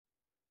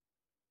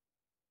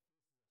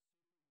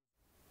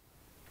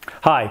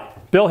Hi,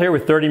 Bill here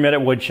with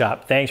 30-Minute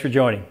Woodshop. Thanks for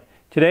joining.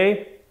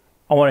 Today,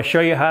 I want to show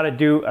you how to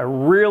do a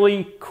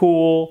really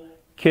cool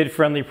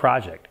kid-friendly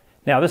project.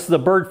 Now, this is a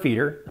bird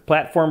feeder, a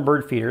platform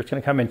bird feeder. It's going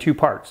to come in two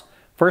parts.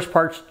 First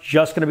part's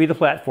just going to be the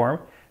platform,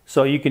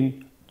 so you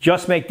can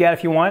just make that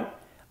if you want.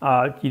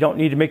 You don't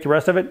need to make the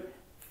rest of it.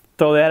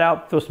 Throw that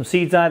out, throw some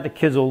seeds on it. The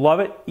kids will love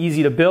it.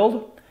 Easy to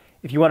build.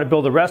 If you want to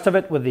build the rest of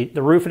it with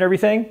the roof and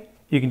everything,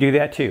 you can do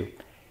that too.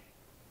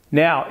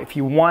 Now, if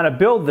you want to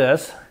build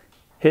this,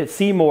 hit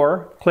See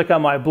More, click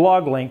on my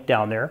blog link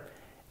down there,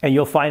 and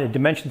you'll find a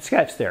dimension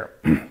sketch there.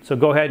 So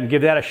go ahead and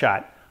give that a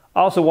shot.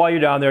 Also, while you're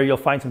down there, you'll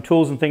find some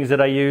tools and things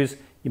that I use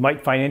you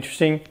might find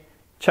interesting.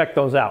 Check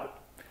those out.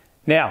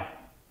 Now,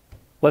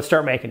 let's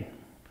start making.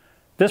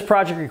 This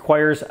project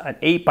requires an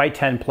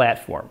 8x10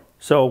 platform.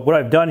 So what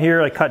I've done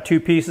here, I cut two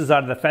pieces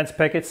out of the fence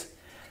pickets,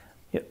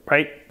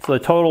 right? So the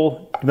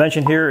total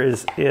dimension here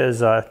is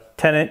 8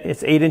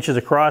 inches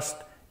across,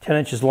 10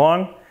 inches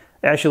long.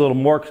 Actually a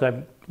little more because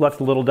I've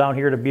left a little down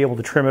here to be able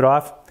to trim it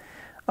off.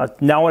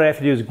 Now what I have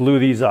to do is glue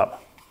these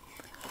up.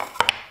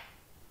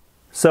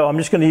 So I'm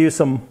just going to use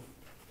some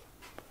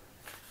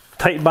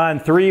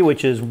Titebond 3,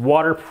 which is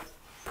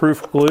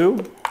waterproof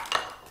glue.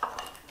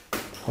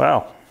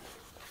 Wow,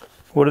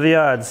 what are the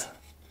odds?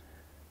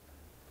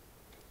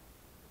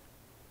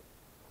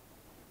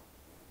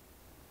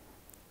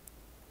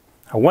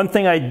 Now, one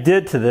thing I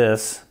did to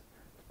this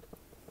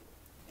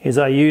is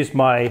I used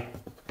my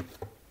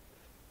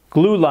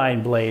glue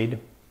line blade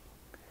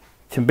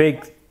to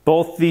make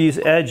both these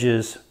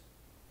edges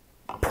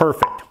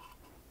perfect.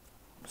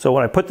 So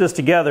when I put this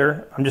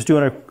together, I'm just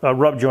doing a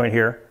rub joint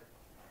here.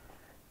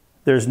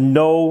 There's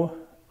no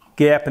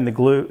gap in the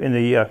glue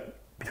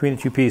between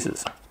the two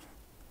pieces.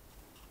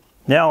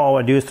 Now all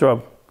I do is throw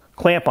a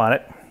clamp on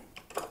it.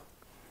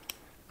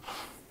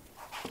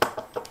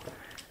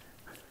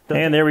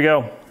 And there we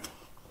go.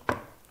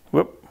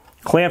 Whoop.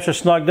 Clamps are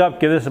snugged up.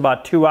 Give this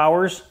about 2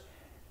 hours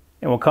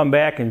and we'll come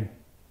back and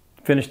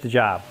finish the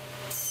job.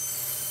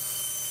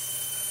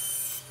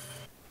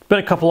 It's been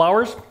a couple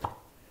hours.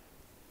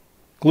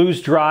 Glue's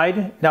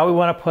dried. Now we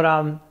want to put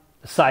on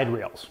the side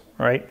rails,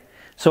 right?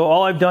 So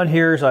all I've done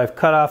here is I've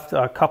cut off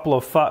a couple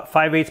of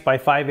 5/8 by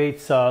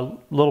 5/8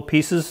 little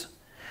pieces.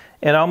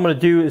 And all I'm going to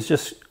do is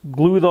just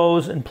glue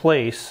those in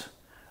place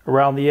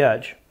around the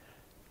edge.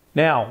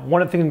 Now,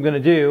 one of the things I'm going to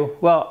do,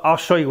 well, I'll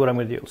show you what I'm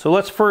going to do. So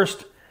let's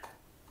first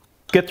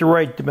get the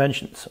right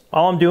dimensions.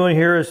 All I'm doing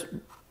here is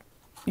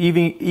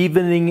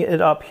evening it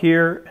up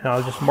here, and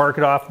I'll just mark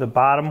it off the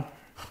bottom.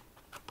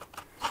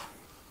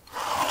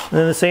 And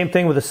then the same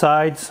thing with the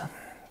sides,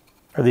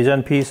 or these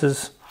end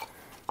pieces.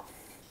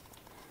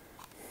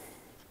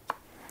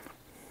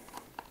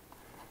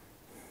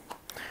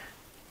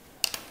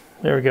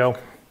 There we go.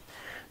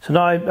 So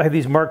now I have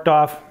these marked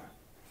off.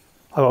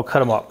 I'll cut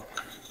them up.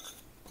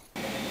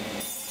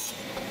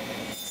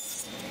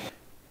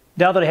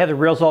 Now that I have the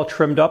rails all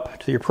trimmed up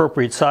to the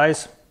appropriate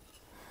size,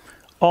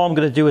 all I'm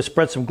going to do is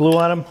spread some glue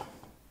on them,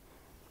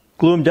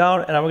 glue them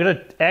down, and I'm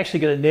actually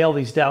going to nail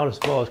these down as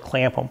well as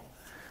clamp them.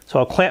 So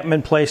I'll clamp them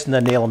in place and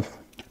then nail them.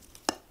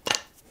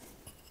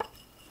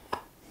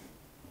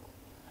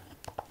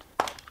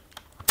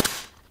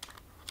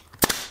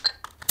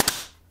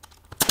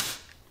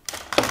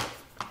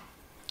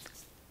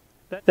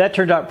 That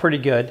turned out pretty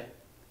good.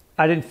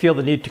 I didn't feel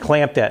the need to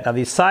clamp that. Now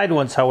these side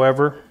ones,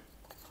 however,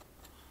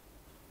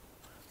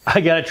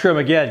 I got to trim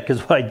again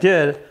because what I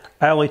did,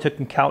 I only took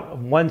account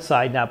of one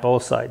side, not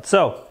both sides.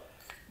 So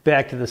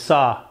back to the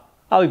saw.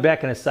 I'll be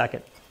back in a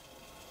second.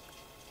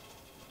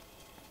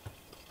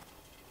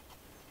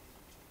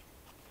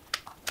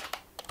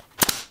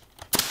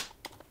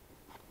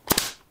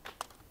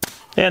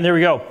 And there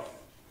we go.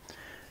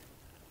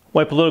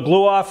 Wipe a little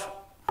glue off.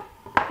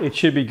 It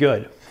should be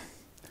good.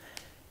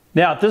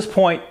 Now at this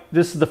point,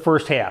 this is the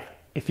first half.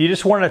 If you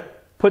just want to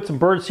put some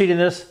bird seed in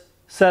this,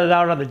 set it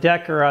out on the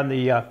deck or on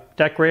the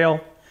deck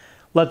rail,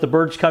 let the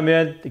birds come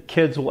in, the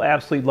kids will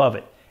absolutely love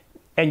it.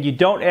 And you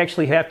don't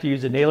actually have to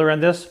use a nailer on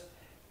this.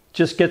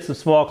 Just get some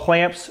small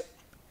clamps,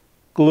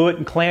 glue it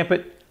and clamp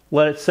it,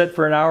 let it sit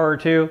for an hour or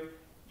two,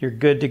 you're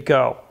good to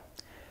go.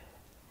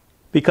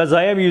 Because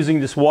I am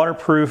using this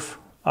waterproof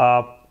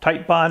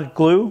Titebond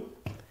glue,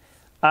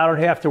 I don't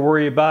have to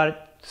worry about it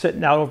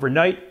sitting out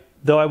overnight,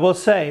 though I will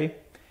say,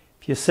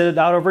 if you sit it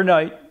out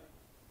overnight,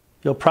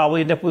 you'll probably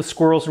end up with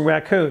squirrels and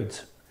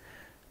raccoons.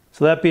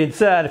 So that being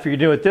said, if you're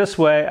doing it this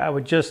way, I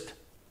would just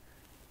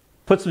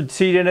put some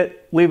seed in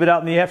it, leave it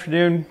out in the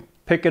afternoon,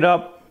 pick it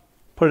up,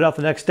 put it out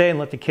the next day, and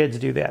let the kids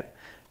do that.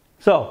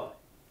 So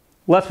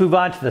let's move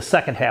on to the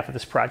second half of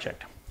this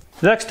project.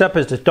 The next step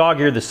is to dog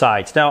ear the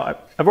sides. Now,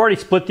 I've already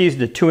split these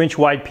into 2-inch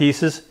wide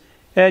pieces,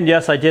 and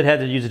yes, I did have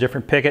to use a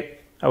different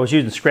picket. I was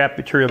using scrap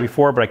material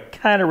before, but I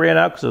kind of ran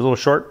out because it was a little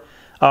short.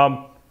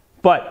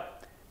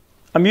 But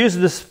I'm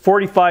using this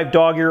 45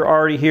 dog ear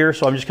already here,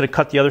 so I'm just going to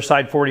cut the other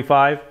side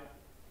 45.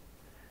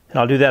 And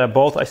I'll do that on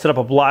both. I set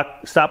up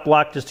a stop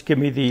block just to give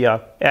me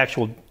the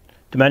actual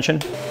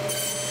dimension.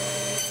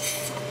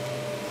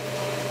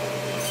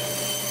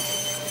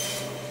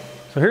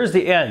 So here's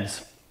the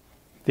ends.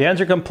 The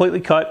ends are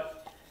completely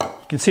cut. You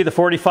can see the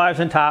 45s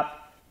on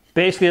top.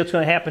 Basically what's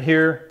going to happen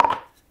here,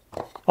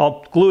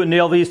 I'll glue and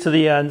nail these to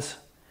the ends,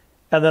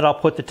 and then I'll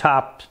put the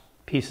top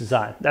pieces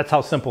on. That's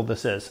how simple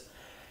this is.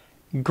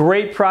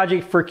 Great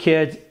project for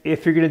kids.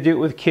 If you're going to do it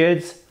with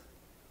kids,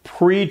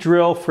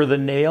 pre-drill for the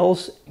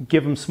nails.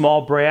 Give them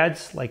small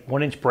brads, like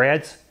 1-inch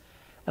brads,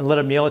 and let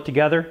them nail it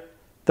together.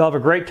 They'll have a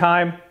great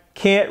time.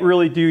 Can't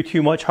really do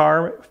too much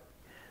harm.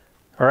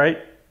 All right?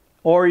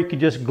 Or you can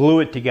just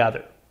glue it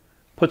together.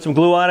 Put some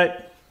glue on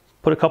it,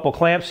 put a couple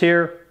clamps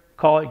here,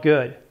 call it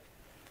good.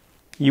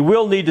 You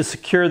will need to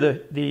secure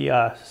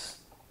the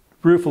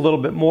roof a little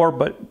bit more,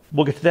 but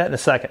we'll get to that in a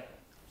second.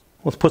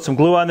 Let's put some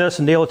glue on this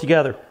and nail it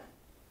together.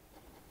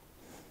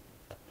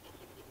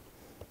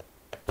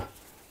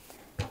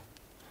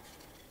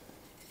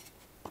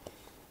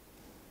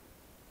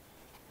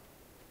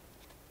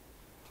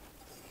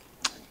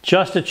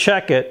 Just to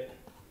check it,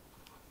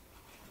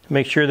 to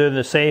make sure they're in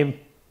the same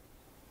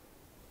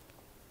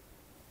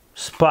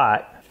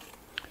spot.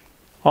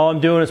 All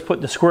I'm doing is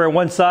putting the square on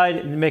one side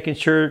and making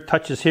sure it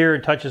touches here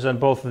and touches on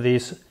both of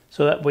these,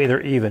 so that way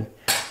they're even.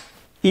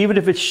 Even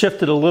if it's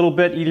shifted a little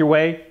bit either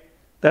way,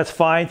 that's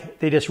fine.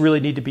 They just really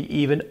need to be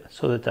even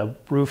so that the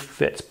roof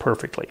fits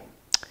perfectly.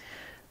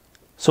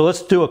 So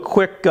let's do a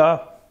quick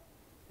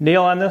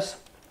nail on this.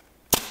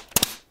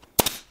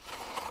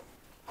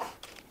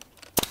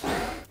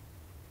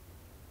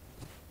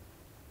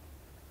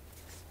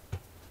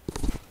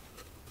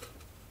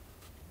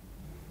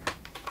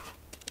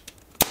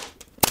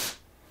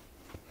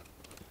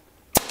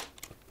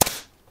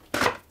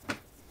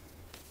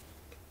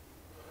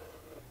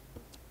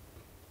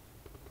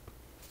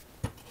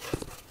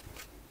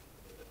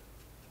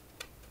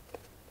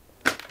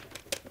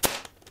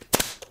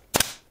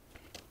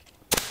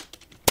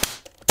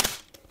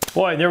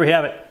 Boy, there we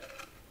have it.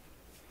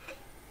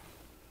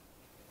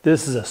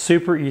 This is a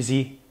super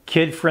easy,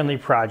 kid-friendly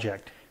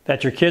project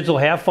that your kids will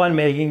have fun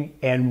making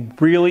and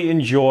really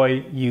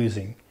enjoy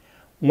using.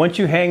 Once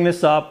you hang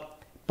this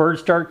up, birds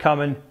start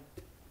coming,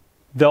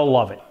 they'll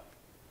love it.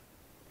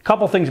 A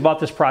couple things about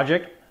this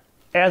project.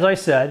 As I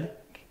said,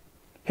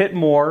 hit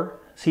more,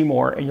 see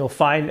more, and you'll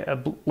find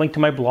a link to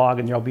my blog,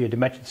 and there'll be a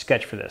dimension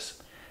sketch for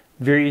this.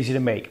 Very easy to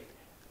make.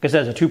 Like I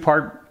said, it's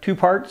a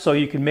two-part, so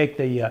you can make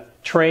the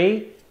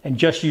tray and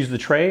just use the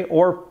tray,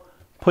 or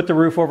put the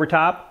roof over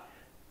top,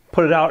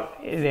 put it out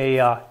in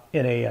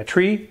a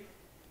tree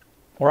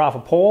or off a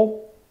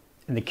pole,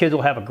 and the kids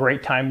will have a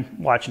great time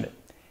watching it.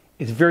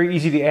 It's very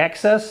easy to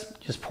access.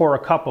 Just pour a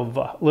cup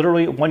of,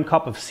 literally 1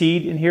 cup of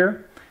seed in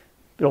here.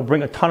 It'll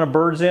bring a ton of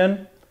birds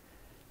in.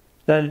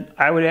 Then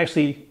I would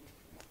actually,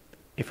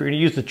 if you're gonna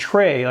use the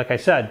tray, like I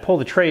said, pull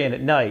the tray in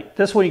at night.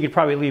 This one you could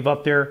probably leave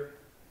up there.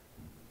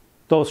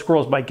 Those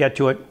squirrels might get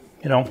to it,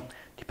 you know,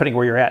 depending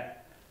where you're at.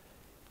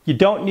 You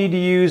don't need to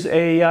use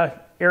a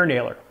air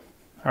nailer.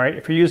 All right,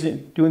 if you're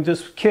doing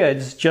this with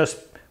kids, just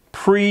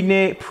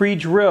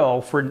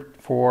pre-drill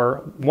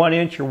for 1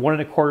 inch or 1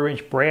 1/4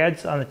 inch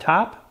brads on the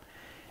top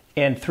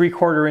and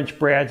 3/4 inch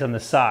brads on the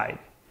side.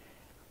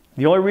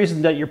 The only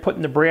reason that you're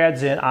putting the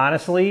brads in,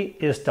 honestly,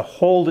 is to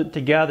hold it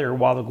together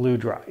while the glue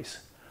dries.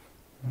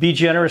 Be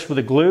generous with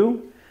the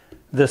glue.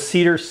 The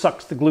cedar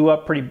sucks the glue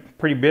up pretty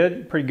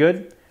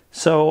good.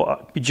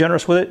 So be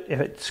generous with it.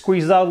 If it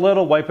squeezes out a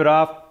little, wipe it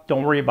off.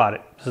 Don't worry about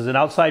it. This is an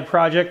outside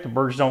project. The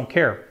birds don't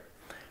care.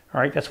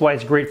 All right, that's why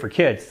it's great for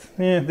kids.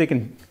 They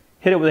can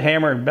hit it with a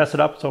hammer and mess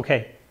it up. It's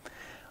okay.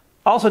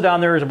 Also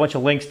down there is a bunch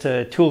of links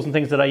to tools and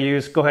things that I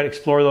use. Go ahead and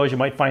explore those. You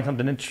might find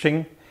something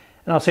interesting.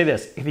 And I'll say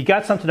this, if you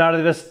got something out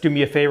of this, do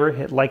me a favor,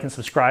 hit like and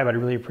subscribe. I'd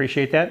really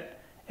appreciate that.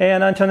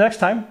 And until next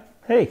time,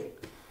 hey,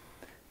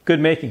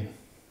 good making.